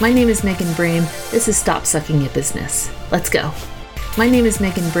My name is Megan Brame. This is Stop Sucking at Business. Let's go. My name is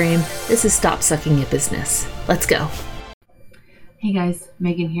Megan Brame. This is Stop Sucking at Business. Let's go. Hey guys,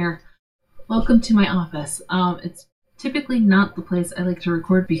 Megan here. Welcome to my office. It's typically not the place I like to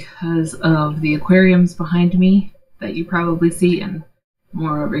record because of the aquariums behind me that you probably see and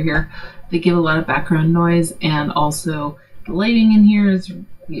more over here. They give a lot of background noise, and also the lighting in here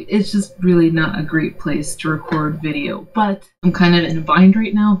it's just really not a great place to record video. But I'm kind of in a bind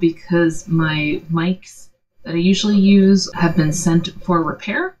right now because my mics that I usually use have been sent for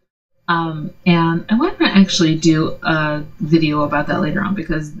repair. And I want to actually do a video about that later on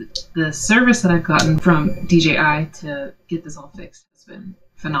because the service that I've gotten from DJI to get this all fixed has been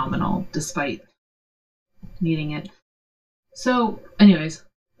phenomenal despite needing it. So anyways,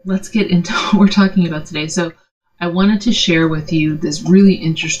 let's get into what we're talking about today. So I wanted to share with you this really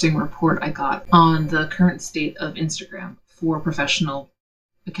interesting report I got on the current state of Instagram for professional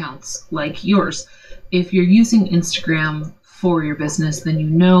accounts like yours. If you're using Instagram for your business, then you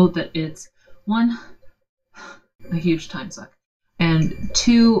know that it's one, a huge time suck, and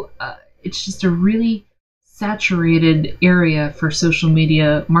two, it's just a really saturated area for social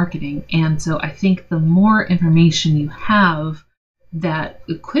media marketing. And so I think the more information you have that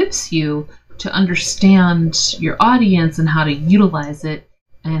equips you to understand your audience and how to utilize it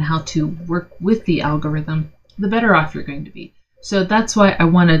and how to work with the algorithm, the better off you're going to be. So that's why I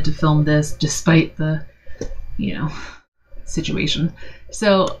wanted to film this despite the, situation.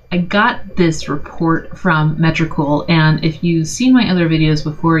 So I got this report from Metricool, and if you've seen my other videos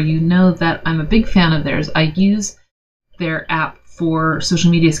before, you know that I'm a big fan of theirs. I use their app for social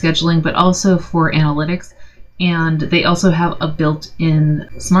media scheduling, but also for analytics. And they also have a built-in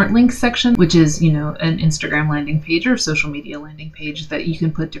Smart Links section, which is, an Instagram landing page or social media landing page that you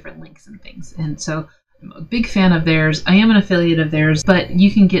can put different links and things. And so I'm a big fan of theirs. I am an affiliate of theirs, but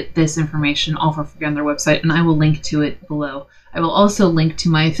you can get this information all for free on their website, and I will link to it below. I will also link to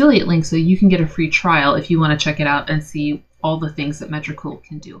my affiliate link so you can get a free trial if you want to check it out and see all the things that Metricool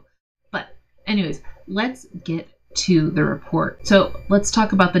can do. But anyways, let's get to the report. So let's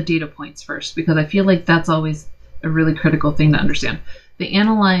talk about the data points first, because I feel like that's always a really critical thing to understand. They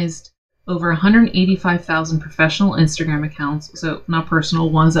analyzed over 185,000 professional Instagram accounts, so not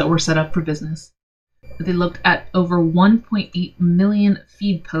personal, ones that were set up for business. They looked at over 1.8 million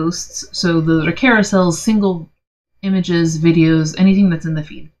feed posts, so those are carousels, single images, videos, anything that's in the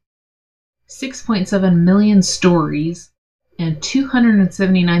feed. 6.7 million stories, and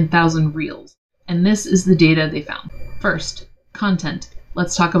 279,000 reels. And this is the data they found. First, content.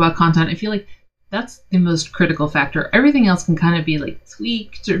 Let's talk about content. I feel like that's the most critical factor. Everything else can kind of be like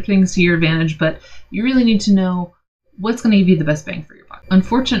tweaked or things to your advantage, but you really need to know what's going to give you the best bang for your buck.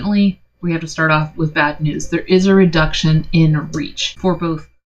 Unfortunately, we have to start off with bad news. There is a reduction in reach for both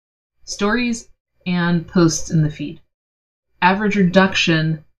stories and posts in the feed. Average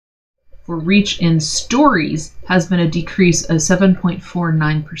reduction for reach in stories has been a decrease of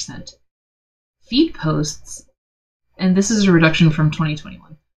 7.49%. Feed posts, and this is a reduction from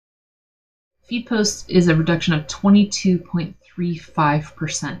 2021. Feed posts is a reduction of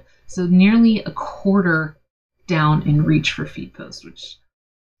 22.35%. So nearly a quarter down in reach for feed posts, which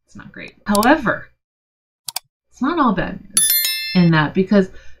is not great. However, it's not all bad news in that, because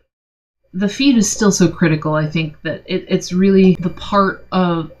the feed is still so critical. I think that it's really the part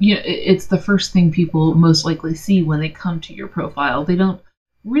of, it's the first thing people most likely see when they come to your profile. They don't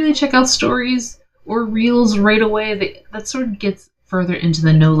really check out stories or reels right away. That sort of gets further into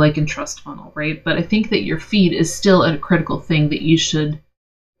the know, like, and trust funnel, right? But I think that your feed is still a critical thing that you should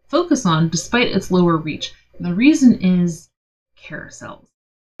focus on despite its lower reach. And the reason is carousels.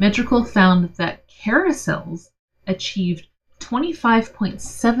 Metricool found that carousels achieved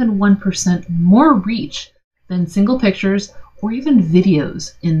 25.71% more reach than single pictures or even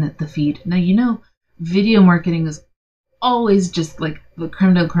videos in the feed. Now, video marketing is always just like the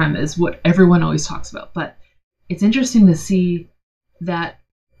creme de la creme, is what everyone always talks about. But it's interesting to see that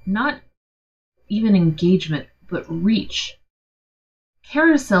not even engagement, but reach.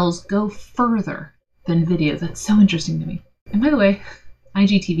 Carousels go further than video. That's so interesting to me. And by the way,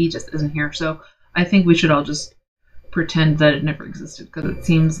 IGTV just isn't here, so I think we should all just pretend that it never existed, because it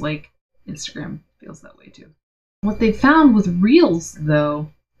seems like Instagram feels that way too. What they found with Reels, though,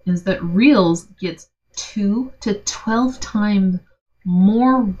 is that Reels gets 2 to 12 times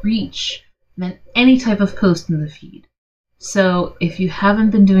more reach than any type of post in the feed. So if you haven't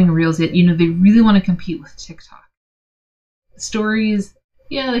been doing Reels yet, they really want to compete with TikTok. Stories,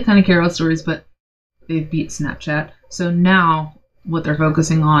 yeah, they kind of care about stories, but they've beat Snapchat. So now what they're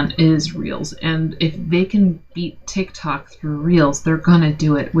focusing on is Reels. And if they can beat TikTok through Reels, they're gonna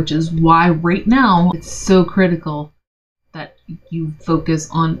do it, which is why right now it's so critical that you focus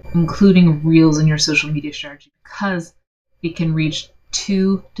on including Reels in your social media strategy, because it can reach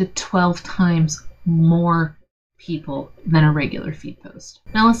 2 to 12 times more people than a regular feed post.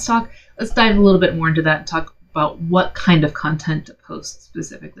 Now let's dive a little bit more into that and talk about what kind of content to post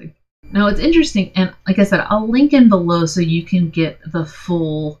specifically. Now it's interesting, and like I said, I'll link in below so you can get the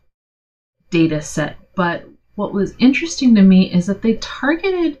full data set. But what was interesting to me is that they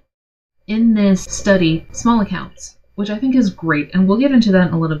targeted in this study small accounts, which I think is great, and we'll get into that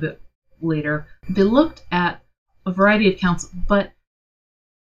in a little bit later. They looked at a variety of accounts, but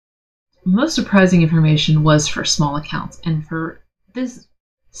most surprising information was for small accounts. And for this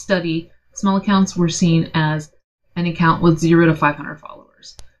study, small accounts were seen as an account with 0 to 500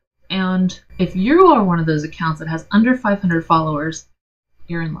 followers. And if you are one of those accounts that has under 500 followers,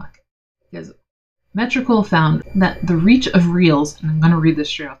 you're in luck. Because Metricool found that the reach of Reels, and I'm going to read this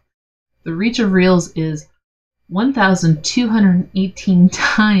straight off, the reach of Reels is 1,218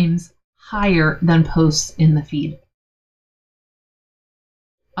 times higher than posts in the feed.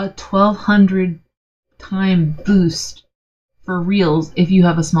 A 1,200 time boost for Reels if you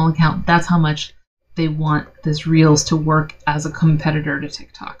have a small account. That's how much they want this Reels to work as a competitor to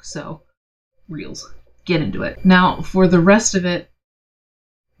TikTok. So Reels, get into it. Now for the rest of it,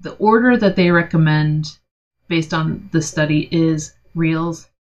 the order that they recommend based on the study is Reels,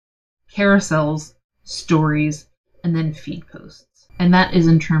 carousels, stories, and then feed posts. And that is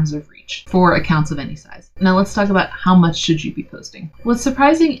in terms of reach for accounts of any size. Now let's talk about how much should you be posting. What's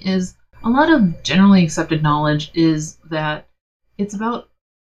surprising is a lot of generally accepted knowledge is that it's about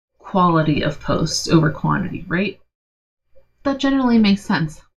quality of posts over quantity, right? That generally makes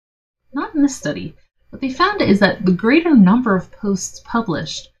sense. Not in this study. What they found is that the greater number of posts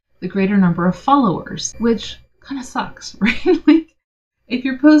published, the greater number of followers, which kind of sucks, right? Like, if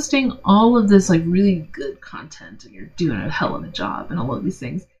you're posting all of this like really good content and you're doing a hell of a job and all of these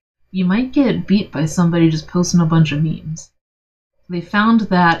things, you might get beat by somebody just posting a bunch of memes. They found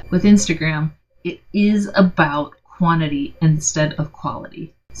that with Instagram, it is about quantity instead of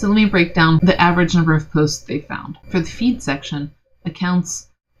quality. So let me break down the average number of posts they found. For the feed section, accounts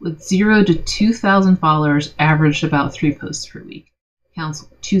with 0 to 2,000 followers averaged about 3 posts per week. Accounts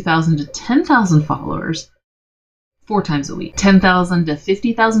with 2,000 to 10,000 followers, 4 times a week. 10,000 to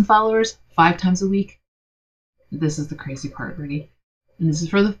 50,000 followers, 5 times a week. This is the crazy part, ready? And this is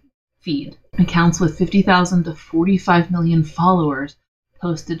for the feed. Accounts with 50,000 to 45 million followers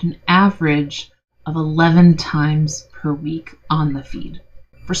posted an average of 11 times per week on the feed.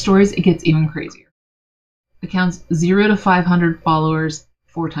 For stories, it gets even crazier. Accounts 0 to 500 followers,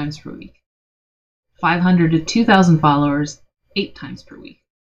 4 times per week. 500 to 2,000 followers, 8 times per week.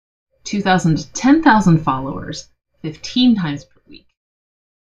 2,000 to 10,000 followers, 15 times per week.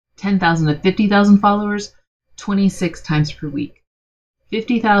 10,000 to 50,000 followers, 26 times per week.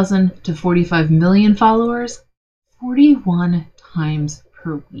 50,000 to 45 million followers, 41 times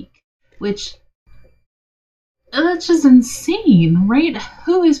per week. Which, that's just insane, right?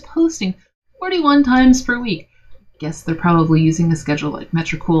 Who is posting 41 times per week? Guess they're probably using a schedule like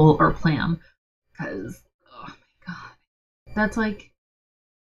Metricool or Plan, because, oh my god, that's like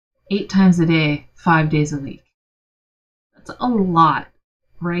 8 times a day, 5 days a week. That's a lot,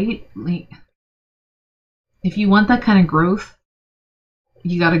 right? Like, if you want that kind of growth,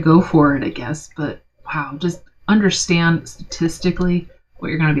 you gotta go for it, I guess. But wow, just understand statistically what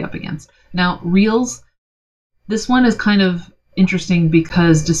you're gonna be up against. Now, Reels, this one is kind of interesting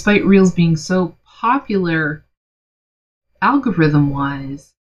because despite Reels being so popular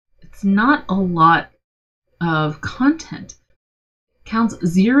algorithm-wise, it's not a lot of content. Accounts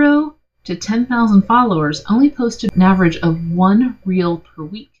 0 to 10,000 followers only posted an average of 1 reel per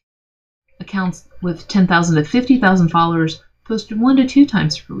week. Accounts with 10,000 to 50,000 followers posted 1 to 2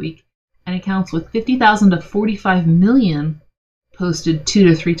 times per week, and accounts with 50,000 to 45 million posted 2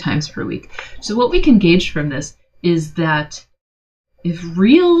 to 3 times per week. So what we can gauge from this is that if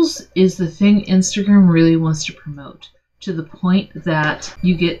Reels is the thing Instagram really wants to promote, to the point that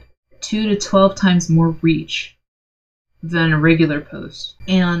you get 2 to 12 times more reach than a regular post,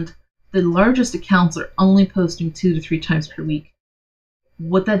 and the largest accounts are only posting 2 to 3 times per week,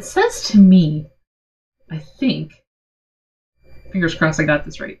 what that says to me, I think, fingers crossed I got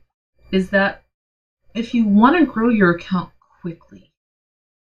this right, is that if you want to grow your account quickly,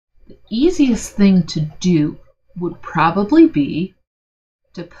 the easiest thing to do would probably be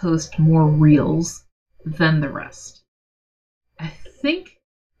to post more Reels than the rest. I think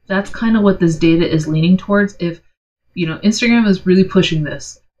that's kind of what this data is leaning towards. If Instagram is really pushing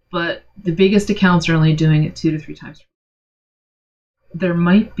this, but the biggest accounts are only doing it 2 to 3 times. There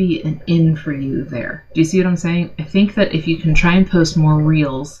might be an in for you there. Do you see what I'm saying? I think that if you can try and post more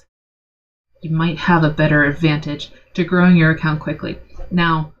reels, you might have a better advantage to growing your account quickly.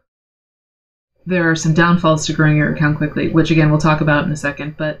 Now, there are some downfalls to growing your account quickly, which again, we'll talk about in a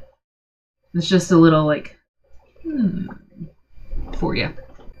second, but it's just a little for you.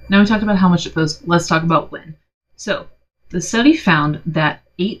 Now we talked about how much to post. Let's talk about when. So the study found that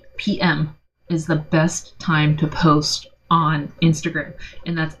 8 p.m. is the best time to post on Instagram.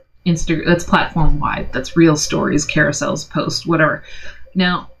 And that's platform wide. That's Reel Stories, carousels, posts, whatever.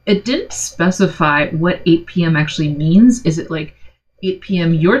 Now, it didn't specify what 8 p.m. actually means. Is it like 8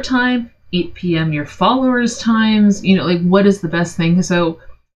 p.m. your time, 8 p.m. your followers' times? What is the best thing? So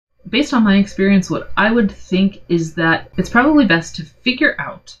based on my experience, what I would think is that it's probably best to figure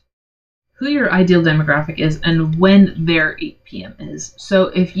out who your ideal demographic is and when their 8 p.m. is. So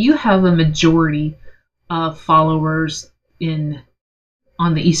if you have a majority of followers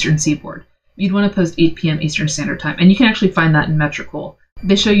on the Eastern Seaboard, you'd want to post 8 p.m. Eastern Standard Time. And you can actually find that in Metricool.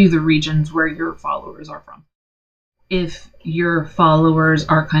 They show you the regions where your followers are from. If your followers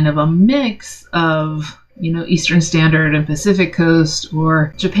are kind of a mix of, Eastern Standard and Pacific Coast,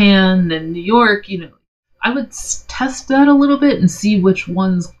 or Japan and New York, I would test that a little bit and see which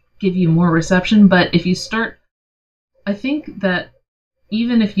ones give you more reception. But if you start, I think that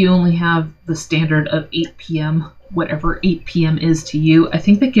even if you only have the standard of 8 p.m., whatever 8 p.m. is to you, I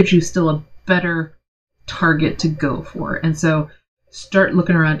think that gives you still a better target to go for. And so start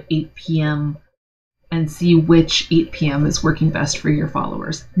looking around 8 p.m. and see which 8 p.m. is working best for your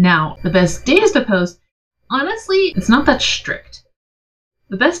followers. Now, the best days to post, honestly, it's not that strict.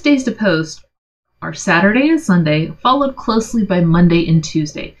 The best days to post are Saturday and Sunday, followed closely by Monday and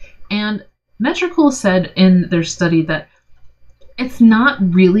Tuesday. And Metricool said in their study that it's not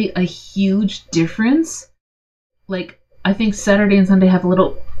really a huge difference. I think Saturday and Sunday have a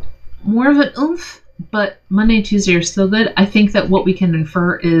little more of an oomph, but Monday and Tuesday are still good. I think that what we can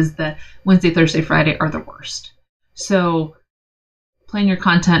infer is that Wednesday, Thursday, Friday are the worst. So plan your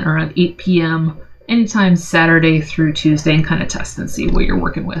content around 8 p.m. anytime Saturday through Tuesday and kind of test and see what you're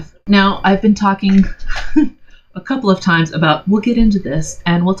working with. Now, I've been talking a couple of times about, we'll get into this,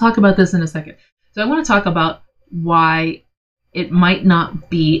 and we'll talk about this in a second. So I want to talk about why it might not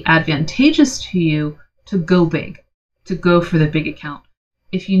be advantageous to you to go big, to go for the big account.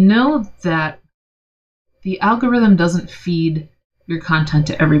 If you know that the algorithm doesn't feed your content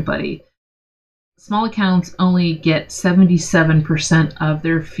to everybody, small accounts only get 77% of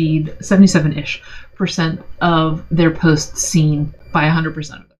their feed, 77-ish percent of their posts seen by 100% of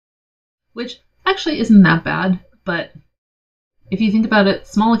them, which actually isn't that bad. But if you think about it,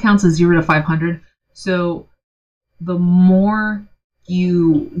 small accounts is 0 to 500. So the more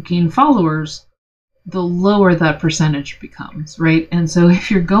you gain followers, the lower that percentage becomes, right? And so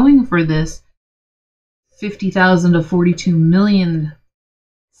if you're going for this 50,000 to 42 million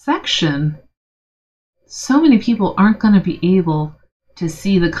section, so many people aren't going to be able to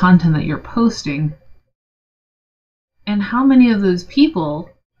see the content that you're posting. And how many of those people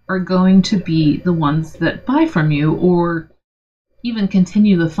are going to be the ones that buy from you or even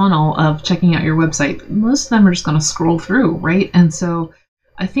continue the funnel of checking out your website? Most of them are just going to scroll through, right? And so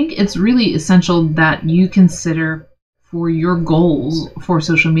I think it's really essential that you consider for your goals for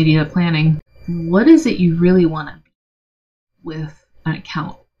social media planning, what is it you really want to be with an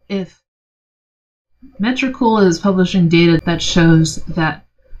account? If Metricool is publishing data that shows that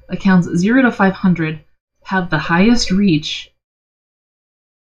accounts 0 to 500 have the highest reach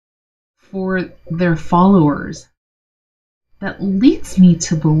for their followers, that leads me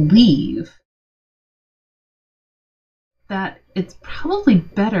to believe that it's probably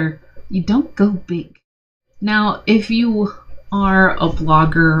better you don't go big. Now, if you are a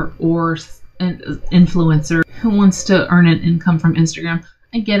blogger or an influencer who wants to earn an income from Instagram,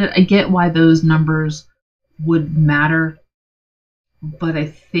 I get it. I get why those numbers would matter. But I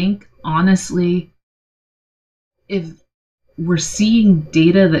think, honestly, if we're seeing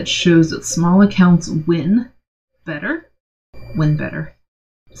data that shows that small accounts win better,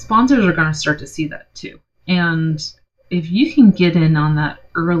 sponsors are going to start to see that too. And if you can get in on that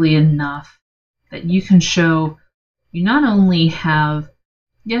early enough that you can show you not only have,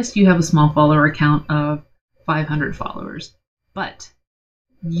 yes, you have a small follower account of 500 followers, but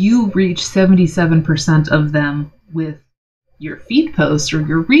you reach 77% of them with your feed posts or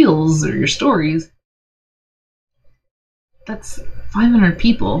your reels or your stories, that's 500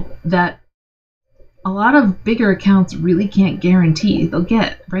 people that a lot of bigger accounts really can't guarantee they'll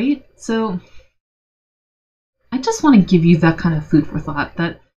get, right? So I just want to give you that kind of food for thought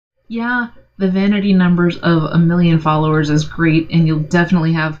that, yeah, the vanity numbers of 1 million followers is great, and you'll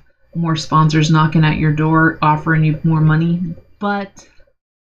definitely have more sponsors knocking at your door offering you more money, but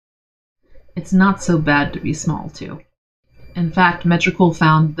it's not so bad to be small too. In fact, Metricool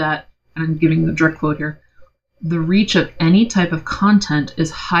found that, and I'm giving the direct quote here, the reach of any type of content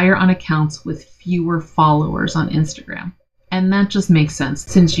is higher on accounts with fewer followers on Instagram. And that just makes sense.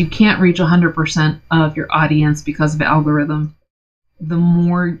 Since you can't reach 100% of your audience because of the algorithm, the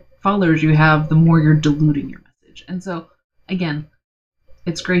more followers you have, the more you're diluting your message. And so, again,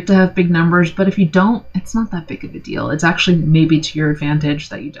 it's great to have big numbers, but if you don't, it's not that big of a deal. It's actually maybe to your advantage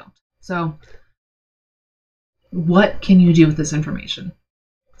that you don't. So, what can you do with this information?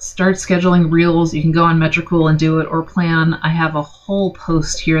 Start scheduling reels. You can go on Metricool and do it, or Plan. I have a whole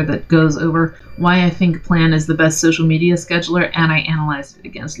post here that goes over why I think Plan is the best social media scheduler, and I analyzed it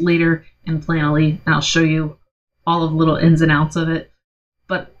against Later and Planoly, and I'll show you all of the little ins and outs of it.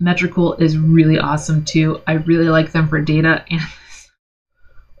 But Metricool is really awesome too. I really like them for data, and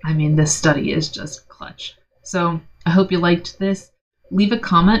I mean, this study is just clutch. So I hope you liked this. Leave a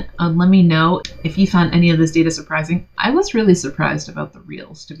comment and let me know if you found any of this data surprising. I was really surprised about the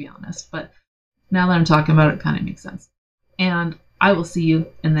reels, to be honest, but now that I'm talking about it, it kind of makes sense. And I will see you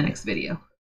in the next video.